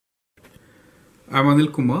I'm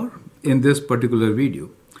Anil Kumar. In this particular video,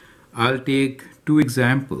 I'll take two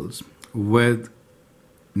examples with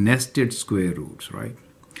nested square roots, right?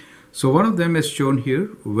 So one of them is shown here,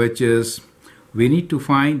 which is we need to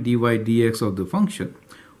find dy dx of the function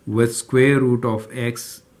with square root of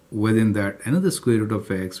x within that another square root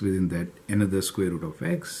of x within that another square root of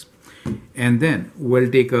x. And then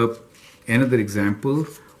we'll take up another example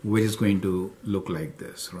which is going to look like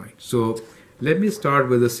this, right? So let me start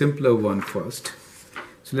with a simpler one first.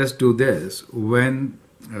 So let's do this when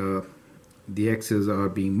the x's are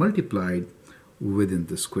being multiplied within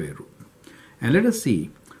the square root. And let us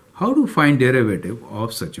see how to find derivative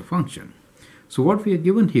of such a function. So what we are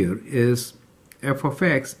given here is f of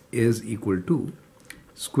x is equal to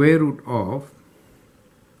square root of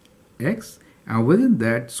x, and within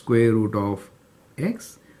that square root of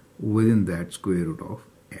x within that square root of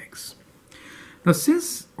x. Now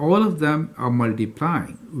since all of them are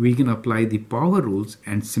multiplying, we can apply the power rules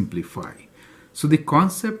and simplify. So the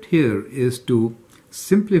concept here is to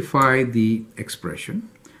simplify the expression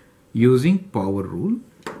using power rule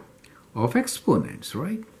of exponents,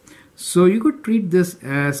 right? So you could treat this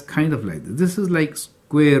as kind of like this. This is like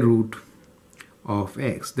square root of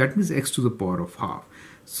x. That means x to the power of half.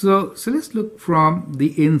 So let's look from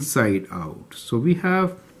the inside out. So we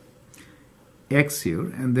have x here,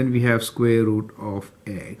 and then we have square root of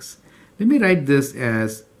x. Let me write this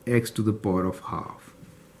as x to the power of half.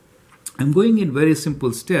 I'm going in very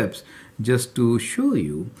simple steps just to show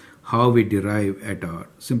you how we derive at our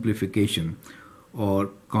simplification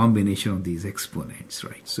or combination of these exponents,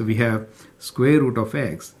 right? So we have square root of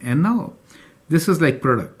x, and now this is like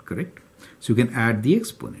product, correct? So you can add the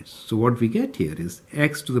exponents. So what we get here is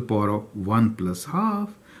x to the power of 1 plus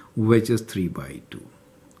half, which is 3 by 2,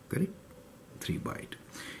 correct? 3 by 2.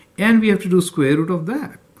 And we have to do square root of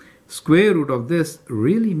that. Square root of this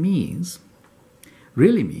really means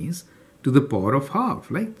to the power of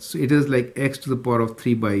half, right? So it is like x to the power of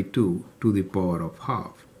 3 by 2 to the power of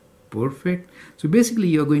half. Perfect. So basically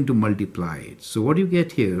you're going to multiply it. So what you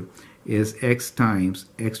get here is x times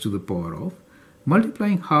x to the power of,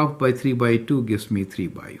 multiplying half by 3 by 2 gives me 3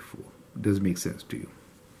 by 4. Does make sense to you?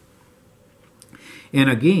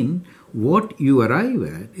 And again, what you arrive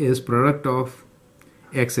at is product of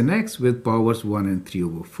x and x with powers 1 and 3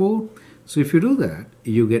 over 4. So if you do that,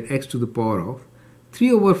 you get x to the power of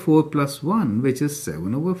 3 over 4 plus 1, which is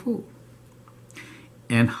 7 over 4.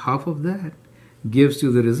 And half of that gives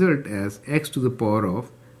you the result as x to the power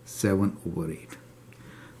of 7 over 8.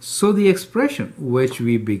 So the expression which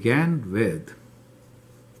we began with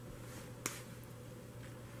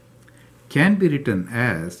can be written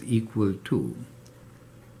as equal to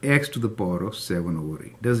x to the power of 7 over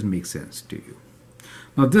 8. Doesn't make sense to you?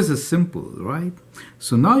 Now this is simple, right?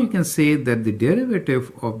 So now you can say that the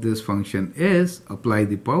derivative of this function is, apply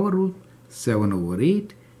the power rule, 7 over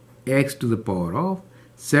 8, x to the power of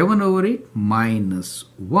 7 over 8 minus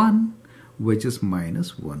 1, which is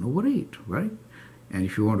minus 1 over 8, right? And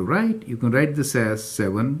if you want to write, you can write this as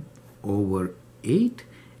 7 over 8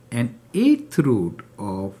 and 8th root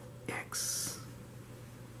of x.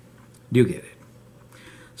 Do you get it?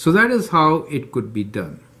 So that is how it could be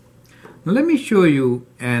done. Now let me show you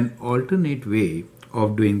an alternate way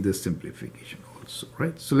of doing this simplification also,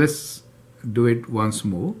 right? So let's do it once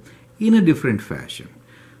more in a different fashion.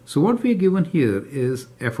 So what we are given here is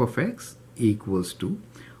f of x equals to,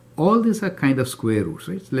 all these are kind of square roots,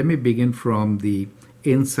 right? So let me begin from the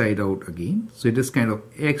inside out again. So it is kind of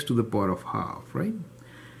x to the power of half, right?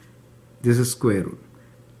 This is square root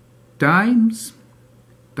times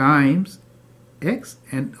x,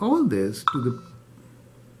 and all this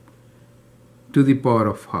to the power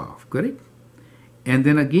of half, correct? And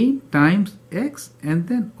then again times x, and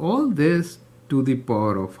then all this to the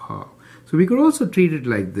power of half. So we could also treat it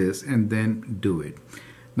like this and then do it.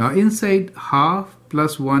 Now inside half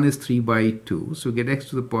plus 1 is 3 by 2. So we get x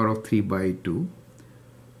to the power of 3 by 2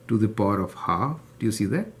 to the power of half. Do you see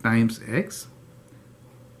that? Times x,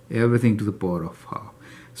 everything to the power of half.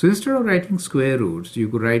 So instead of writing square roots, you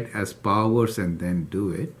could write as powers and then do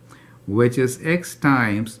it, which is x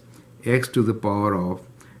times x to the power of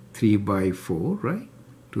 3 by 4, right?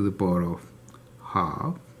 To the power of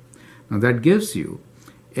half. Now that gives you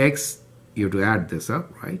x, you have to add this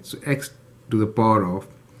up, right? So x to the power of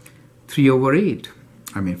 3 over 8.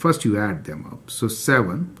 I mean, first you add them up. So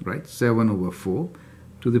 7, right? 7 over 4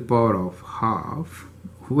 to the power of half,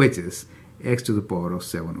 which is x to the power of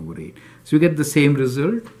 7 over 8. So you get the same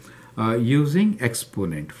result using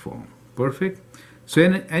exponent form. Perfect. So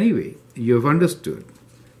anyway, you have understood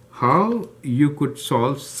how you could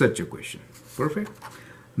solve such a question. Perfect.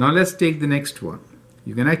 Now let's take the next one.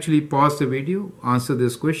 You can actually pause the video, answer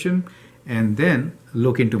this question, and then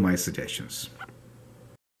look into my suggestions.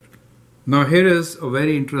 Now here is a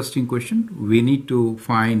very interesting question. We need to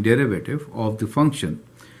find derivative of the function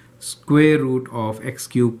square root of x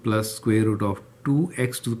cubed plus square root of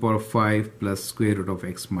 2x to the power of 5 plus square root of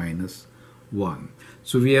x minus 1.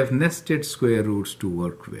 So we have nested square roots to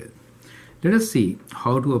work with. Let us see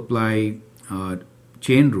how to apply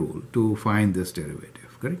chain rule to find this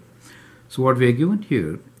derivative, correct? So what we are given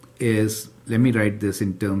here is, let me write this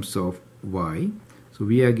in terms of y. So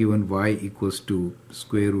we are given y equals to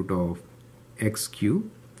square root of x cubed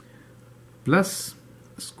plus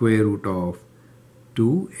square root of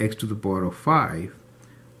 2x to the power of 5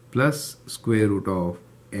 plus square root of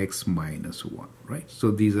x minus 1, right?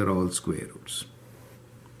 So these are all square roots.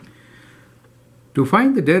 To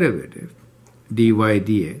find the derivative, dy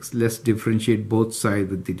dx, let's differentiate both sides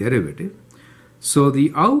with the derivative. So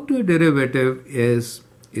the outer derivative is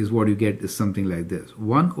what you get is something like this,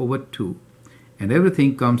 1 over 2, and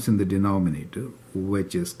everything comes in the denominator,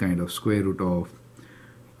 which is kind of square root of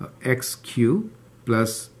x cubed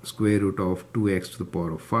plus square root of 2x to the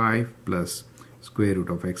power of 5 plus square root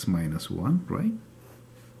of x minus 1, right?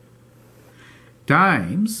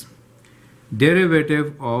 Times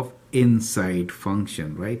derivative of inside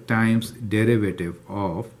function, right? Times derivative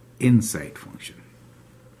of inside function.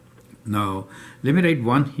 Now, let me write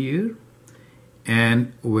 1 here,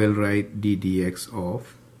 and we'll write d dx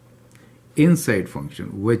of inside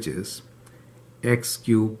function, which is x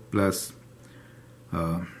cubed plus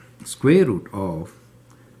square root of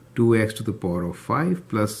 2x to the power of 5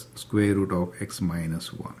 plus square root of x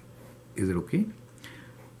minus 1. Is it okay?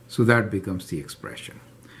 So that becomes the expression.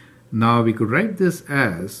 Now we could write this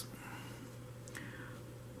as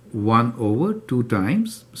 1 over 2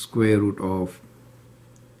 times square root of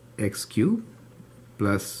x cubed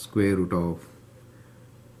plus square root of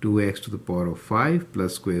 2x to the power of 5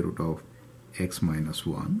 plus square root of x minus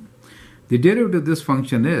 1. The derivative of this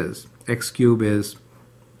function is x cubed is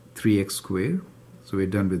 3x squared. So we're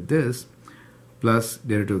done with this. Plus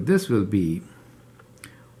derivative of this will be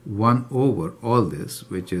 1 over all this,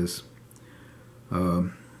 which is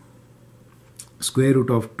square root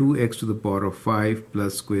of 2x to the power of 5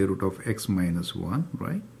 plus square root of x minus 1,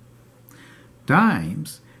 right?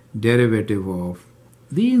 Times derivative of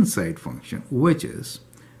the inside function, which is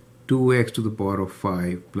 2x to the power of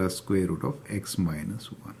 5 plus square root of x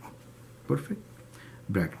minus 1. Perfect.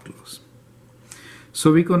 Bracket close.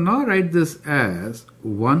 So we can now write this as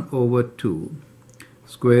 1 over 2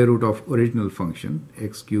 square root of original function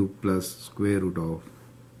x cubed plus square root of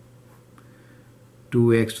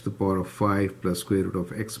 2x to the power of 5 plus square root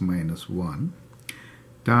of x minus 1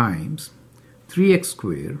 times 3x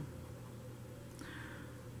squared,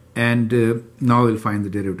 and now we'll find the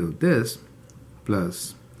derivative of this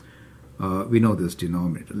plus we know this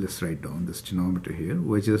denominator. Let's write down this denominator here,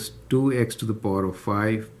 which is 2x to the power of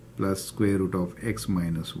 5 plus square root of x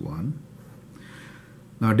minus 1.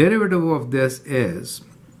 Now derivative of this is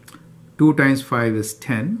 2 times 5 is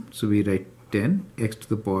 10, so we write 10 x to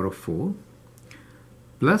the power of 4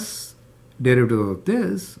 plus derivative of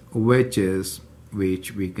this,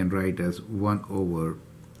 which we can write as 1 over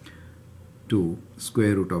 2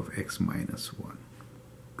 square root of x minus 1.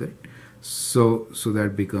 Okay, so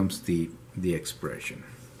that becomes the expression.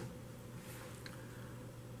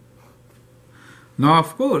 Now,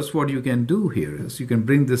 of course, what you can do here is you can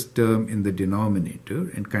bring this term in the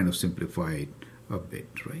denominator and kind of simplify it a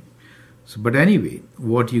bit, right? So, but anyway,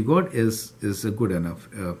 what you got is a good enough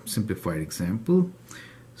simplified example.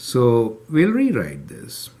 So we'll rewrite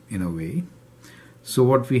this in a way. So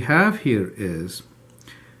what we have here is,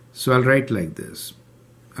 so I'll write like this.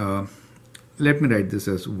 Let me write this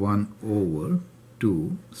as 1 over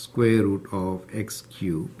 2 square root of x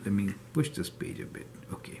cubed. Let me push this page a bit.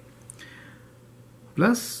 Okay.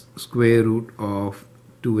 Plus square root of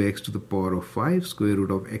 2x to the power of 5 square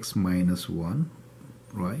root of x minus 1,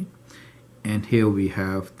 right? And here we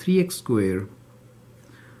have 3x squared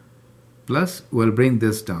plus, we'll bring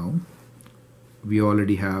this down. We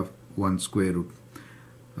already have 1 square root,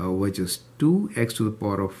 which is 2x to the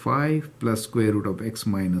power of 5 plus square root of x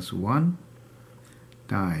minus 1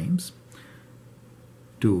 times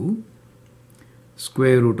 2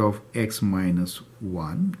 square root of x minus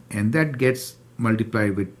 1, and that gets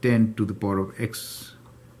multiplied with 10 to the power of x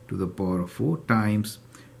to the power of 4 times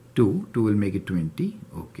 2 will make it 20,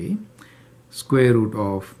 okay, square root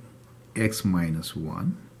of x minus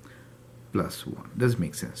 1 plus 1. Does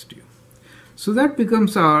make sense to you? So that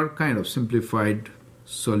becomes our kind of simplified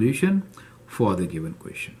solution for the given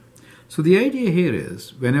question. So the idea here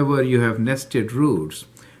is, whenever you have nested roots,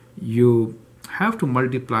 you have to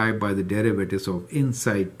multiply by the derivatives of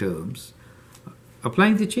inside terms,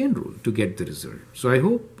 applying the chain rule to get the result. So I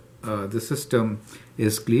hope the system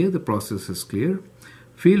is clear, the process is clear.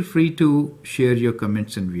 Feel free to share your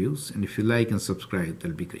comments and views, and if you like and subscribe,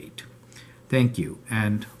 that'll be great. Thank you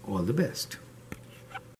and all the best.